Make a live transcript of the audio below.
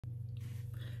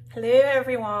Hello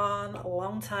everyone,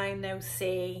 long time no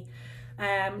see.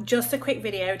 Just a quick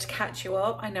video to catch you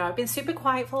up. I know I've been super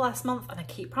quiet for the last month and I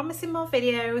keep promising more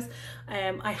videos.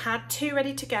 I had two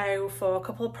ready to go for a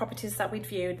couple of properties that we'd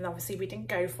viewed and obviously we didn't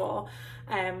go for.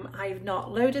 I've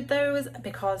not loaded those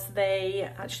because they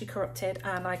actually corrupted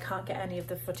and I can't get any of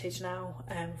the footage now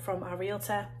from our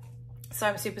realtor. So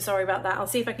I'm super sorry about that. I'll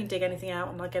see if I can dig anything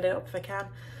out and I'll get it up if I can.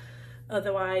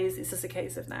 Otherwise it's just a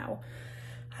case of now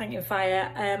hanging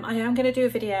fire. I am going to do a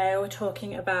video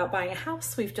talking about buying a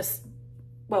house. We've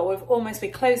almost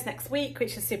been closed next week,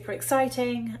 which is super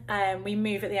exciting. We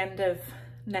move at the end of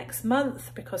next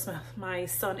month because my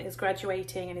son is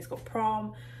graduating and he's got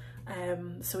prom.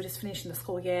 So we're just finishing the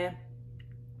school year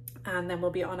and then we'll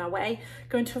be on our way.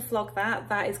 Going to vlog that.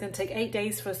 That is going to take 8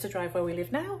 days for us to drive where we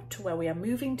live now to where we are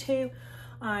moving to.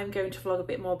 I'm going to vlog a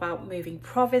bit more about moving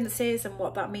provinces and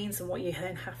what that means and what you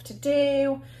then have to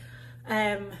do.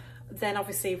 Then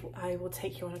obviously I will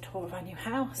take you on a tour of our new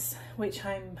house, which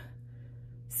I'm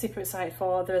super excited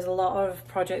for. There's a lot of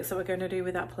projects that we're going to do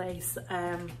with that place.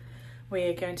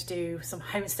 We're going to do some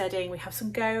homesteading. We have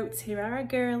some goats. Here are our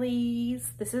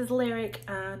girlies. This is Lyric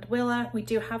and Willa. We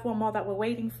do have one more that we're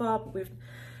waiting for, but we've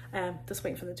just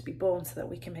waiting for them to be born so that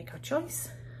we can make our choice.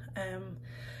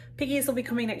 Piggies will be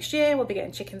coming next year. We'll be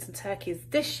getting chickens and turkeys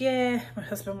this year. My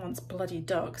husband wants bloody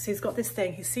ducks. He's got this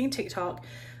thing, he's seen TikTok,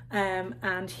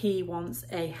 and he wants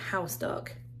a house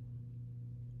duck.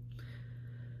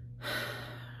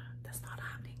 That's not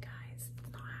happening, guys.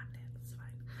 It's not happening. It's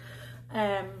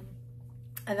fine.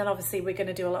 And then obviously we're going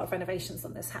to do a lot of renovations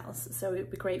on this house, so it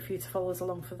would be great for you to follow us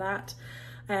along for that.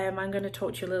 I'm going to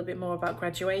talk to you a little bit more about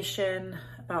graduation,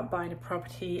 about buying a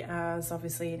property as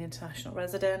obviously an international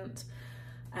resident.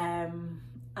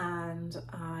 And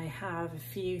I have a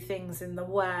few things in the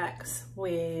works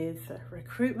with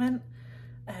recruitment.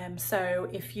 So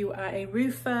if you are a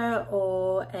roofer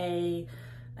or a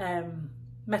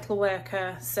metal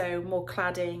worker, so more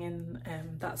cladding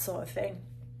and that sort of thing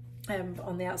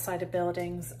on the outside of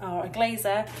buildings, or a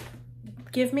glazer,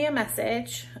 give me a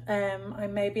message. I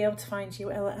may be able to find you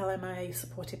an LMI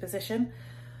supported position,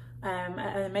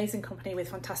 an amazing company with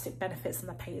fantastic benefits, and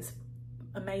the pay is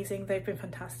amazing. They've been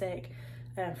fantastic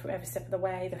for every step of the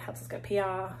way. They've helped us get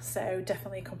PR, so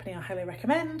definitely a company I highly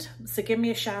recommend. So give me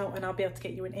a shout and I'll be able to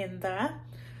get you in there.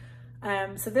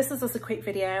 So this is just a quick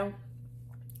video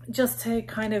just to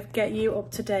kind of get you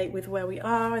up to date with where we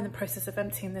are in the process of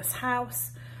emptying this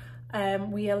house.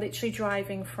 We are literally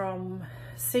driving from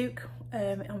Sooke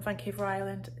on Vancouver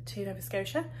Island to Nova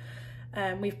Scotia.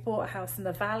 We've bought a house in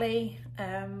the valley,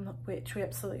 which we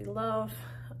absolutely love,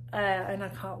 and I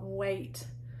can't wait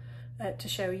to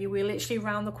show you. We're literally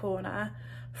around the corner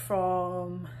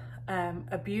from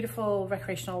a beautiful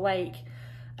recreational lake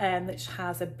which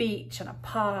has a beach and a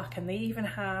park, and they even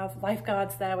have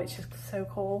lifeguards there, which is so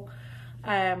cool.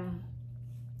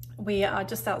 We are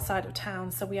just outside of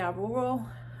town, so we are rural,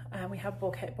 and we have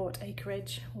bought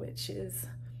acreage, which is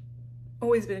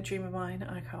always been a dream of mine.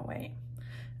 I can't wait.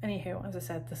 Anywho, as I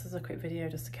said, this is a quick video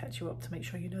just to catch you up, to make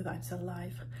sure you know that I'm still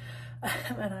alive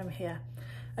and I'm here.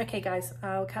 Okay guys,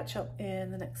 I'll catch up in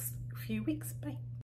the next few weeks. Bye.